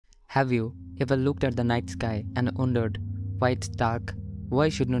Have you ever looked at the night sky and wondered why it's dark? Why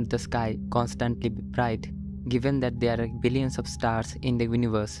shouldn't the sky constantly be bright, given that there are billions of stars in the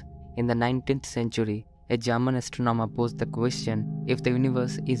universe? In the 19th century, a German astronomer posed the question, if the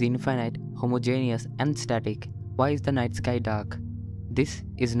universe is infinite, homogeneous and static, why is the night sky dark? This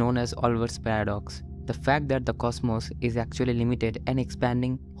is known as Olber's paradox. The fact that the cosmos is actually limited and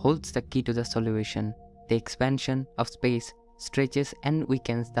expanding holds the key to the solution. The expansion of space stretches and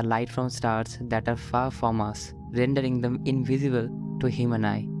weakens the light from stars that are far from us, rendering them invisible to human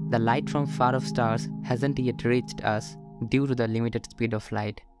eye. The light from far-off stars hasn't yet reached us due to the limited speed of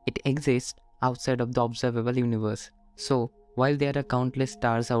light. It exists outside of the observable universe. So, while there are countless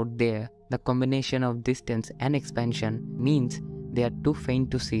stars out there, the combination of distance and expansion means they are too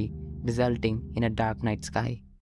faint to see, resulting in a dark night sky.